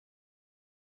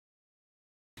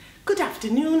Good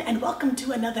afternoon and welcome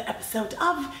to another episode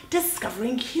of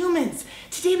Discovering Humans.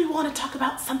 Today we want to talk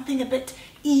about something a bit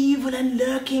evil and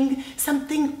lurking,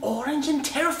 something orange and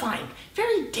terrifying,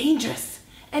 very dangerous.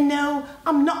 And no,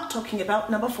 I'm not talking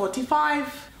about number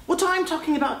 45. What I'm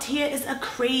talking about here is a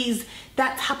craze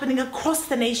that's happening across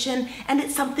the nation, and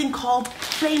it's something called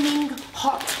Flaming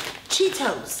Hot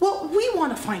Cheetos. What we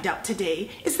want to find out today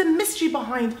is the mystery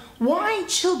behind why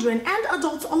children and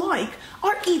adults alike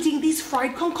are eating these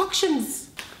fried concoctions.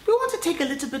 We want to take a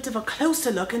little bit of a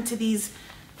closer look into these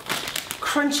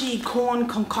crunchy corn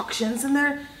concoctions, and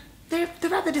they're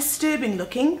rather disturbing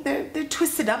looking. They're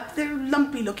twisted up, they're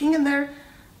lumpy looking, and they're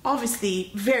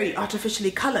obviously very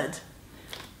artificially colored.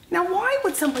 Now, why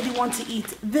would somebody want to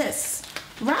eat this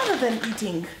rather than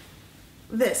eating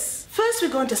this? First, we're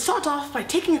going to start off by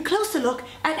taking a closer look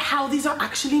at how these are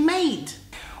actually made.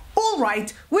 All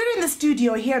right, we're in the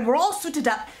studio here and we're all suited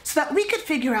up so that we could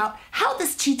figure out how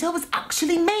this Cheeto was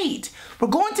actually made. We're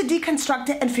going to deconstruct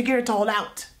it and figure it all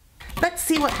out. Let's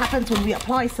see what happens when we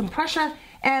apply some pressure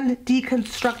and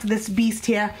deconstruct this beast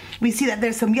here. We see that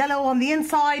there's some yellow on the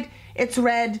inside, it's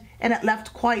red, and it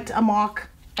left quite a mark.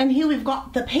 And here we've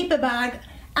got the paper bag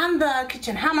and the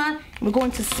kitchen hammer. We're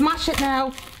going to smash it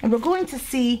now, and we're going to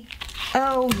see,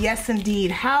 oh yes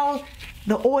indeed, how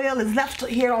the oil is left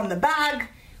here on the bag.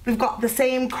 We've got the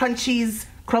same crunchies,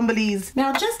 crumblies.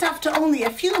 Now, just after only a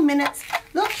few minutes,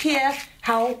 look here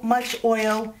how much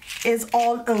oil is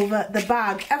all over the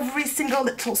bag. Every single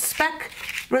little speck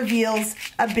reveals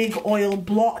a big oil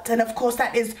blot, and of course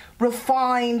that is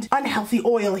refined, unhealthy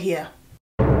oil here.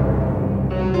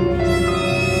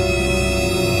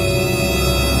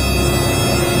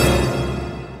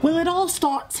 Well, it all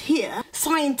starts here.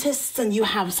 Scientists, and you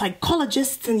have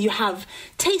psychologists, and you have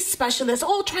taste specialists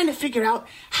all trying to figure out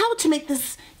how to make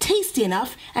this tasty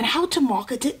enough and how to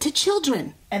market it to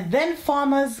children. And then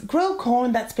farmers grow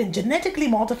corn that's been genetically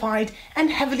modified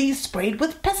and heavily sprayed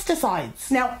with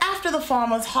pesticides. Now, after the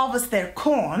farmers harvest their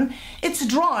corn, it's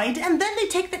dried, and then they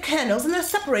take the kernels and they're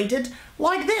separated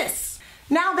like this.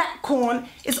 Now that corn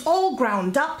is all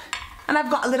ground up, and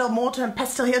I've got a little mortar and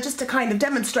pestle here just to kind of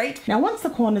demonstrate. Now, once the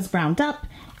corn is ground up,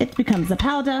 it becomes a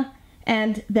powder,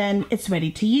 and then it's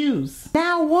ready to use.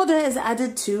 Now, water is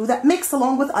added to that mix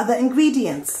along with other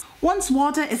ingredients. Once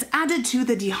water is added to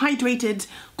the dehydrated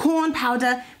corn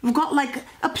powder, we've got like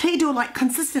a Play-Doh-like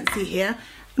consistency here.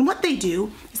 And what they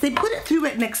do is they put it through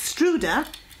an extruder,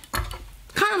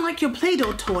 kind of like your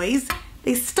Play-Doh toys.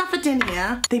 They stuff it in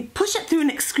here, they push it through an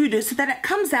extruder so that it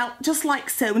comes out just like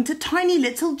so into tiny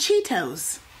little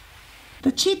Cheetos.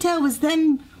 The Cheeto is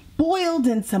then boiled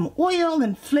in some oil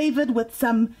and flavored with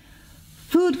some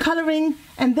food coloring,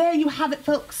 and there you have it,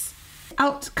 folks.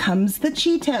 Out comes the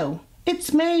Cheeto.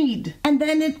 It's made. And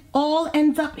then it all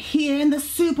ends up here in the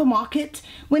supermarket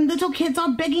when little kids are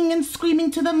begging and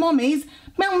screaming to their mommies,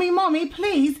 "Mommy, mommy,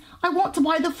 please, I want to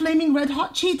buy the flaming red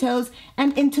hot Cheetos,"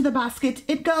 and into the basket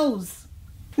it goes.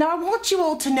 Now, I want you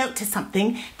all to notice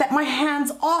something, that my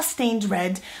hands are stained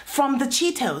red from the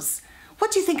Cheetos.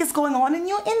 What do you think is going on in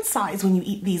your insides when you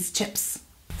eat these chips?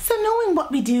 So knowing what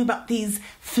we do about these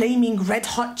flaming red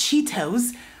hot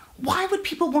Cheetos, why would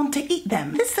people want to eat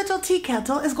them? This little tea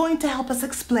kettle is going to help us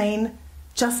explain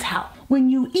just how. When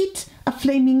you eat a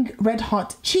flaming red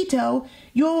hot Cheeto,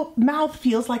 your mouth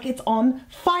feels like it's on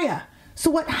fire. So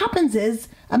what happens is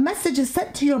a message is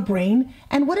sent to your brain,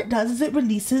 and what it does is it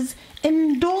releases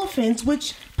endorphins,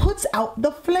 which puts out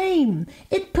the flame.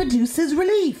 It produces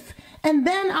relief. And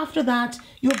then after that,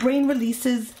 your brain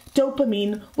releases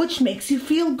dopamine, which makes you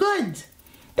feel good.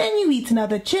 Then you eat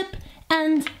another chip,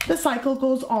 and the cycle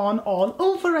goes on all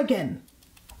over again.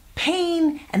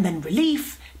 Pain and then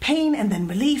relief, pain and then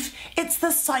relief. It's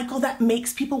the cycle that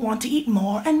makes people want to eat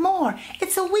more and more.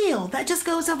 It's a wheel that just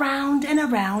goes around and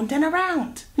around and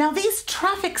around. Now, these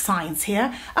traffic signs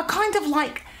here are kind of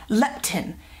like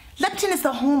leptin. Leptin is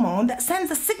the hormone that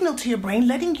sends a signal to your brain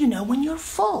letting you know when you're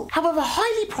full. However,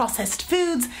 highly processed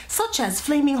foods such as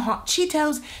Flaming Hot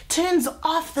Cheetos turns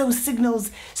off those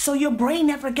signals, so your brain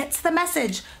never gets the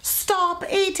message. Stop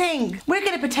eating! We're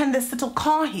going to pretend this little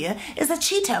car here is a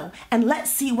Cheeto, and let's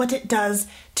see what it does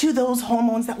to those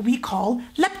hormones that we call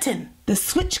leptin. The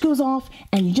switch goes off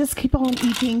and you just keep on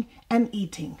eating and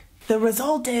eating. The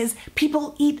result is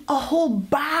people eat a whole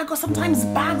bag or sometimes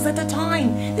bags at a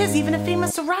time. There's even a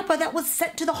famous rapper that was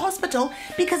sent to the hospital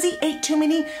because he ate too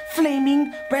many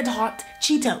flaming red hot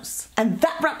Cheetos. And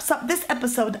that wraps up this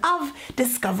episode of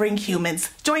Discovering Humans.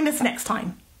 Join us next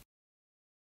time.